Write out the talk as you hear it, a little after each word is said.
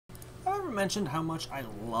ever mentioned how much I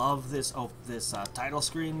love this title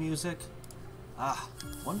screen music?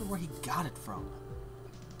 Wonder where he got it from.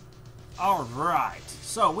 Alright,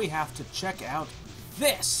 so we have to check out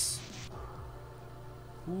this.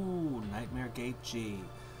 Ooh, Nightmare Gate G.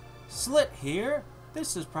 Slit here.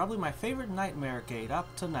 This is probably my favorite Nightmare Gate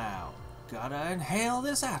up to now. Gotta inhale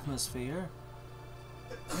this atmosphere.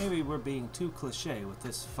 Maybe we're being too cliche with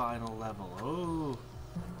this final level. Oh,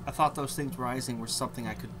 I thought those things rising were something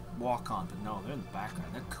I could walk on, but no, they're in the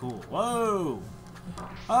background. They're cool. Whoa!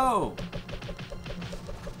 Oh!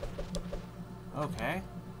 Okay.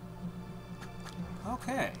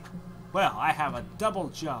 Okay. Well, I have a double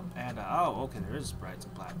jump and oh, okay, there is sprites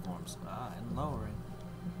and platforms. And lowering.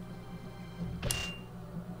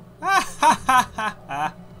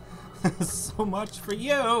 So much for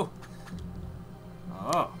you!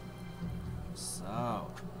 Oh.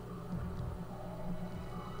 So.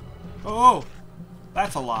 Oh!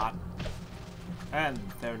 That's a lot. And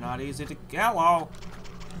they're not easy to... Hello!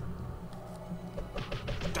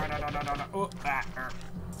 Ooh,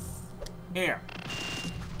 Here.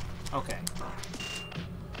 Okay.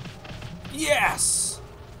 Yes!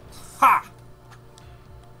 Ha!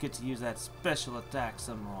 Get to use that special attack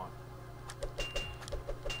some more.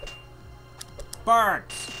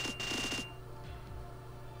 Birds!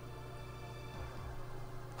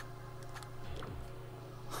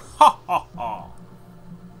 Ha ha ha!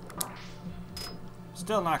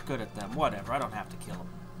 Still not good at them. Whatever, I don't have to kill them.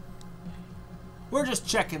 We're just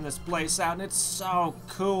checking this place out and it's so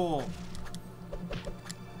cool.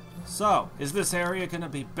 So, is this area gonna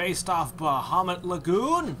be based off Bahamut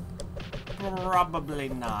Lagoon? Probably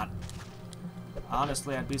not.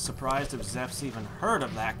 Honestly, I'd be surprised if Zeph's even heard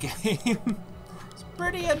of that game. It's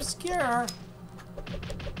pretty obscure.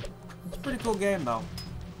 It's a pretty cool game though.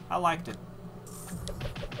 I liked it.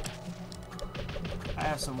 I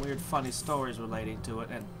have some weird funny stories relating to it,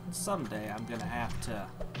 and someday I'm gonna have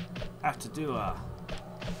to do a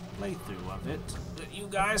playthrough of it that you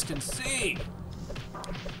guys can see.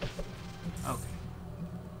 Okay.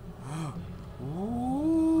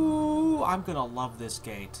 Ooh, I'm gonna love this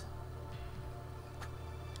gate.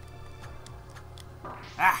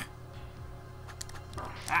 Ah!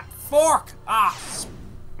 Ah! Fork! Ah!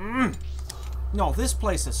 No, this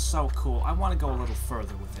place is so cool. I want to go a little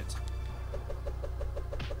further with it.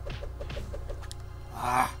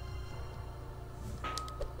 Ah! I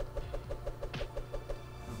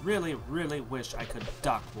really, really wish I could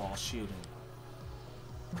duck while shooting.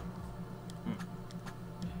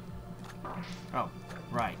 Oh,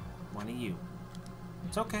 right. One of you.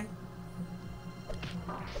 It's okay.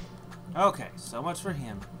 Okay, so much for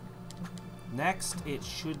him. Next, it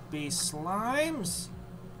should be slimes.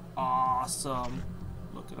 Awesome.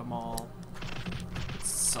 Look at them all. It's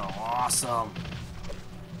so awesome.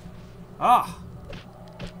 Ah!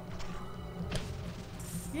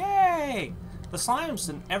 Yay! The slimes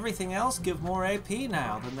and everything else give more AP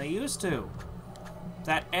now than they used to.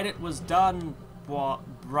 That edit was done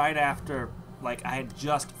right after, like, I had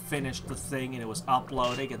just finished the thing and it was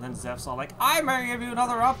uploading, and then Zeph's all like, I may give you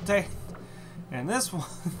another update. And this one...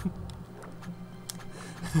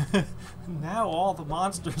 now all the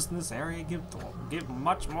monsters in this area give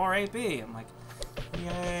much more AP. I'm like,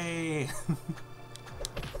 yay.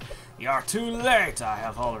 You're too late. I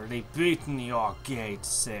have already beaten your gate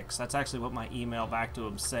 6. That's actually what my email back to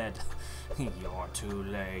him said. You're too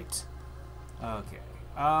late. Okay.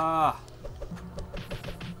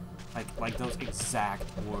 Like those exact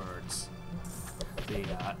words.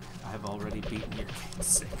 I've already beaten your gate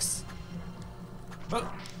 6.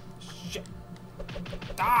 Oh, shit.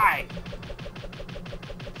 Die!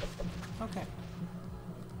 Okay.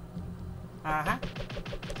 Uh-huh.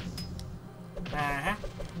 Uh-huh.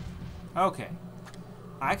 Okay.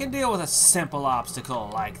 I can deal with a simple obstacle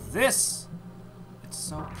like this. It's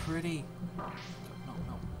so pretty.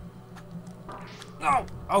 No. No!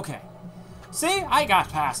 Okay. See? I got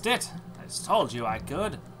past it. I just told you I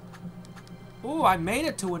could. Ooh, I made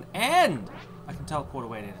it to an end. I can teleport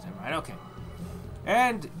away at any time, right? Okay.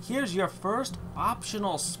 And here's your first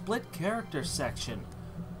optional split character section.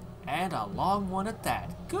 And a long one at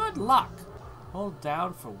that. Good luck. Hold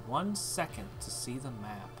down for 1 second to see the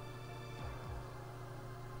map.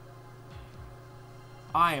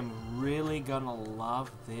 I am really gonna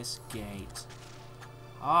love this gate.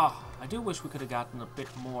 Oh, I do wish we could have gotten a bit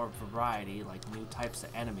more variety, like new types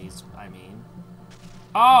of enemies, I mean.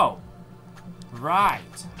 Oh!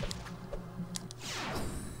 Right.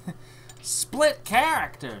 Split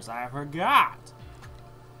characters, I forgot.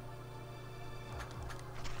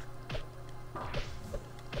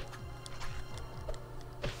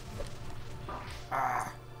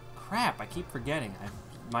 crap, I keep forgetting.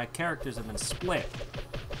 My characters have been split.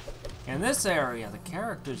 In this area, the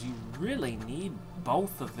characters, you really need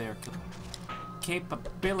both of their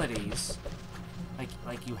capabilities.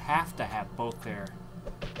 Like you have to have both their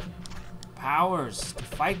powers to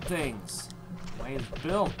fight things. The way it's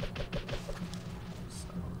built. So,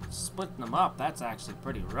 splitting them up, that's actually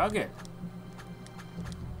pretty rugged.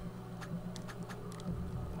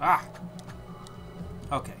 Ah!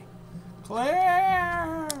 Okay.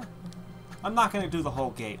 Clear! I'm not going to do the whole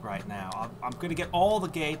gate right now. I'm going to get all the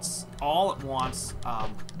gates all at once.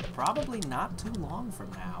 Probably not too long from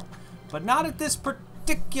now. But not at this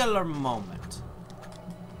particular moment.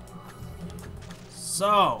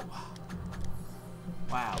 So.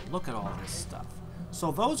 Wow, look at all this stuff.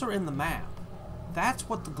 So those are in the map. That's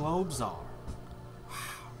what the globes are.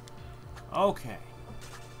 Wow. Okay.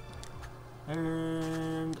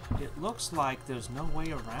 And it looks like there's no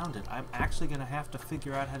way around it. I'm actually going to have to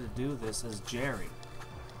figure out how to do this as Jerry.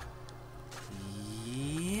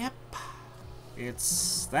 Yep.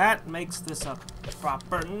 That makes this a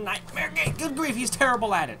proper nightmare game. Good grief, he's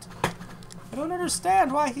terrible at it. I don't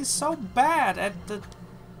understand why he's so bad at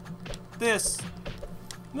this.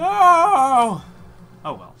 No!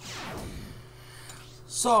 Oh well.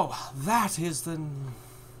 So, that is the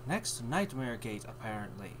next nightmare gate,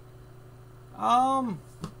 apparently. Let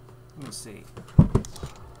me see.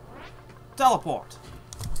 Teleport.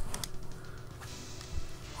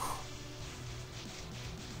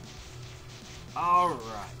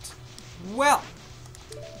 Alright. Well,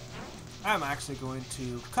 I'm actually going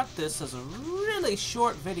to cut this as a really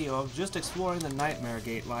short video of just exploring the nightmare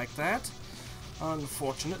gate like that.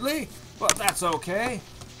 Unfortunately, but that's okay.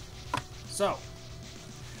 So,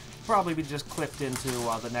 probably be just clipped into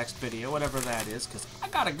the next video, whatever that is, because I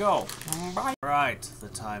gotta go. Bye. Right, the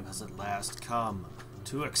time has at last come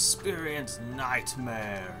to experience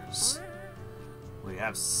nightmares. We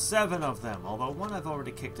have 7 of them, although one I've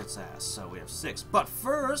already kicked its ass, so we have 6. But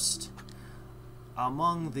first,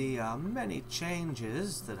 among the many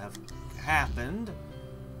changes that have happened,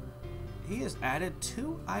 he has added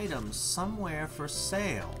 2 items somewhere for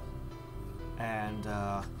sale. And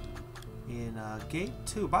in Gate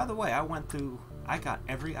 2, by the way, I got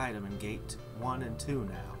every item in Gate 1 and 2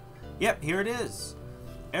 now. Yep, here it is.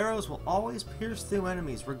 Arrows will always pierce through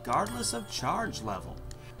enemies regardless of charge level.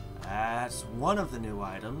 That's one of the new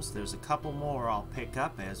items. There's a couple more I'll pick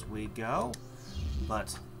up as we go,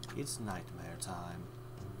 but it's nightmare time.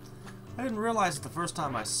 I didn't realize it the first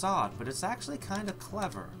time I saw it, but it's actually kind of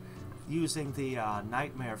clever, using the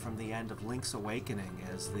nightmare from the end of Link's Awakening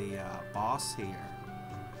as the boss here.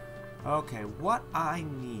 Okay, what I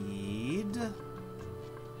need...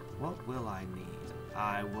 What will I need?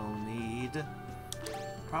 I will need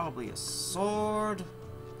probably a sword,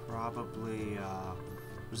 probably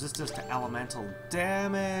resistance to elemental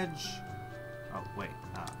damage. Oh, wait,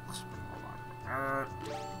 hold on.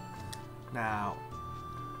 Now,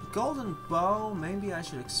 golden bow, maybe I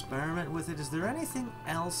should experiment with it. Is there anything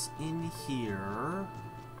else in here?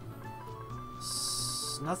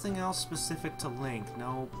 Nothing else specific to Link.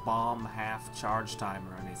 No bomb half charge time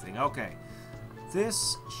or anything. Okay.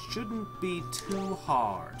 This shouldn't be too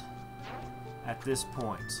hard at this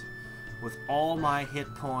point. With all my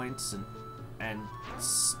hit points and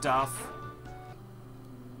stuff.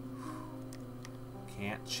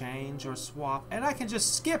 Can't change or swap. And I can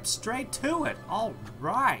just skip straight to it.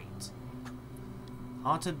 Alright.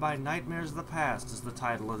 Haunted by Nightmares of the Past is the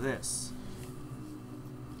title of this.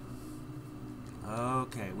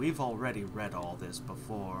 Okay, we've already read all this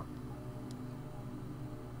before.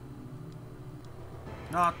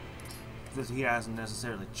 Not that he hasn't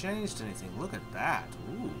necessarily changed anything. Look at that.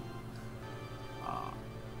 Ooh.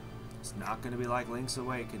 It's not going to be like Link's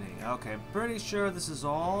Awakening. Okay, I'm pretty sure this is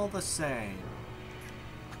all the same.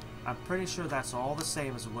 I'm pretty sure that's all the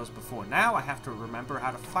same as it was before. Now I have to remember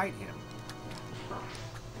how to fight him.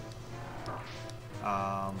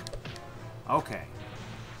 Okay.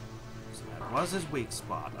 So that was his weak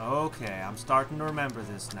spot. Okay, I'm starting to remember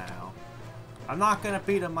this now. I'm not going to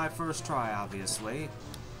beat him my first try, obviously.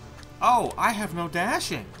 Oh, I have no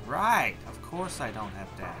dashing. Right. Of course I don't have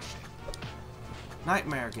dashing.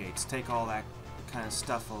 Nightmare gates take all that kind of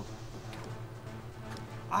stuff.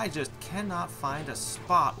 I just cannot find a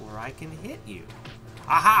spot where I can hit you.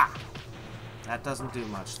 Aha! That doesn't do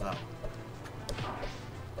much, though.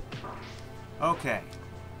 Okay.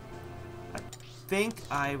 I think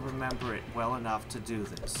I remember it well enough to do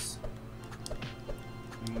this.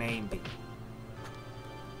 Maybe.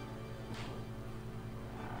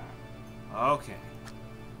 Okay.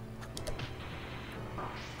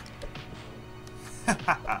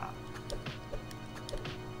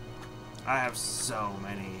 I have so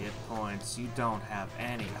many hit points. You don't have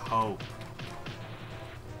any hope.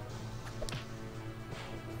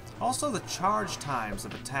 Also, the charge times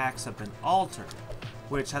of attacks have been altered,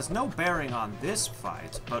 which has no bearing on this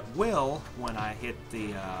fight, but will when I hit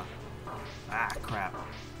the, crap.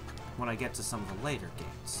 When I get to some of the later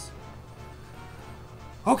gates.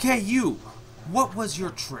 Okay, you! What was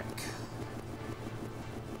your trick?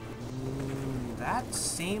 That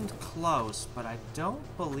seemed close, but I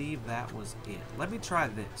don't believe that was it. Let me try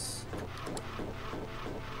this.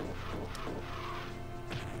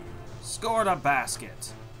 Scored a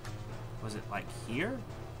basket! Was it like here?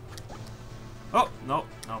 Oh, no,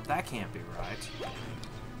 that can't be right.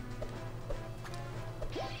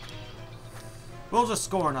 We'll just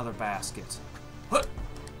score another basket. Huh.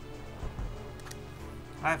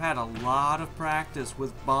 I've had a lot of practice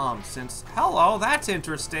with bombs since... Hello, that's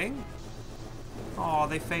interesting! Oh,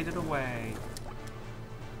 they faded away.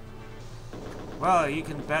 Well, you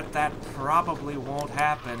can bet that probably won't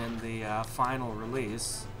happen in the final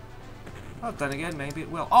release. But then again, maybe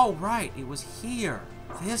it will. Oh, right, it was here.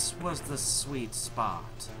 This was the sweet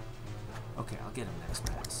spot. Okay, I'll get him next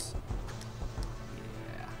pass.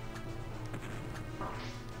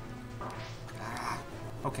 Yeah.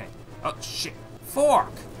 Okay. Oh, shit.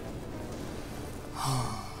 Fork!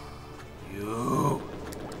 You.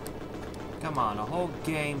 Come on, a whole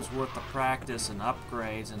game's worth of practice and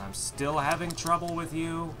upgrades, and I'm still having trouble with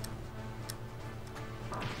you?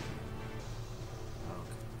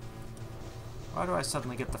 Why do I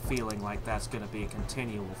suddenly get the feeling like that's going to be a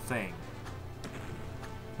continual thing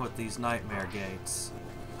with these nightmare gates?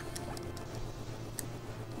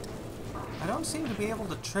 I don't seem to be able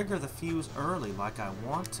to trigger the fuse early like I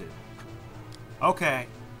want to. Okay.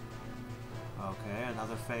 Okay,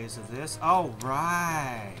 another phase of this. Oh,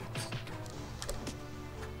 right.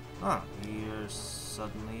 Huh, you're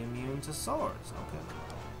suddenly immune to swords. Okay.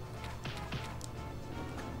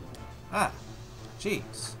 Ah,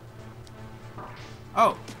 jeez.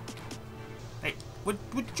 Oh! Hey, would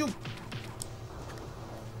you...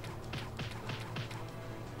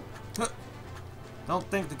 Don't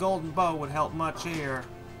think the golden bow would help much here.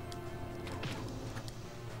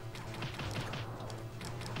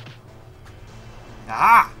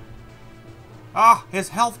 Ah! Ah, his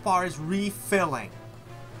health bar is refilling.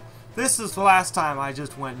 This is the last time I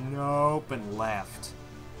just went nope and left.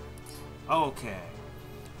 Okay.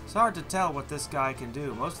 It's hard to tell what this guy can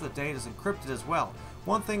do. Most of the data is encrypted as well.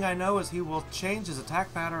 One thing I know is he will change his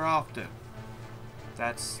attack pattern often.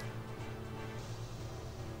 That's...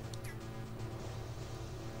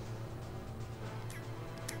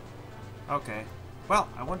 Okay. Well,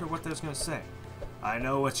 I wonder what there's going to say. I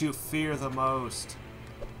know what you fear the most.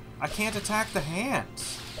 I can't attack the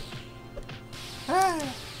hands.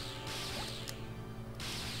 Ah.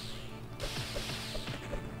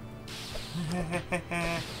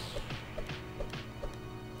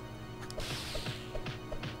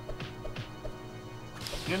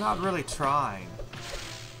 You're not really trying.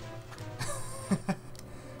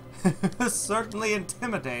 It was certainly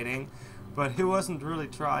intimidating, but he wasn't really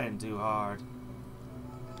trying too hard.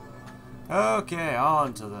 Okay,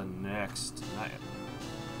 on to the next.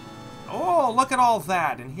 Oh, look at all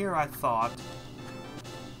that! And here I thought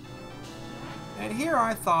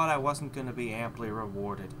I wasn't going to be amply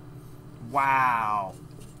rewarded. Wow!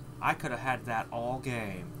 I could have had that all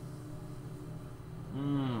game.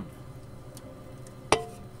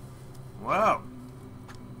 Whoa.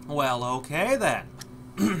 Well, okay then.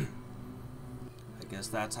 I guess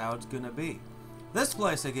that's how it's gonna be. This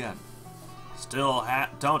place again. Still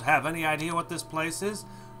don't have any idea what this place is?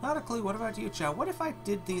 Not a clue. What about you, Chow? What if I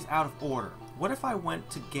did these out of order? What if I went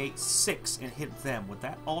to gate 6 and hit them? Would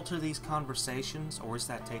that alter these conversations, or is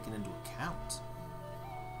that taken into account?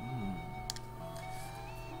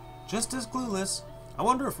 Just as clueless. I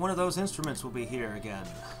wonder if one of those instruments will be here again.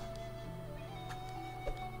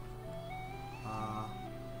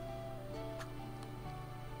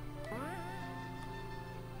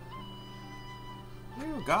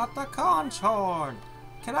 You got the conch horn!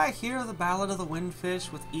 Can I hear the Ballad of the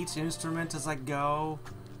Windfish with each instrument as I go?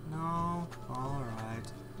 No?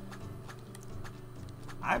 Alright.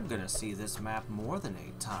 I'm gonna see this map more than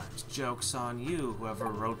 8 times. Joke's on you, whoever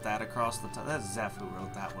wrote that across the top. That's Zeph who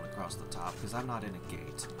wrote that one across the top, because I'm not in a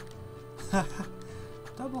gate.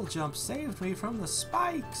 Double jump saved me from the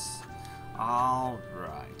spikes!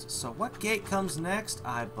 Alright, so what gate comes next?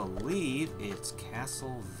 I believe it's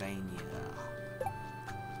Castlevania.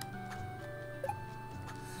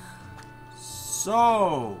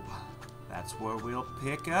 So, that's where we'll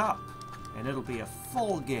pick up, and it'll be a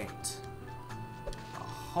full gate. The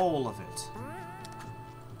whole of it.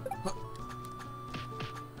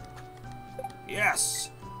 Yes!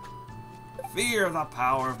 Fear the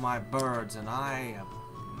power of my birds, and I am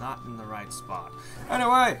not in the right spot.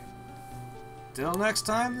 Anyway, till next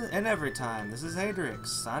time and every time, this is Adrix,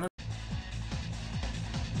 signing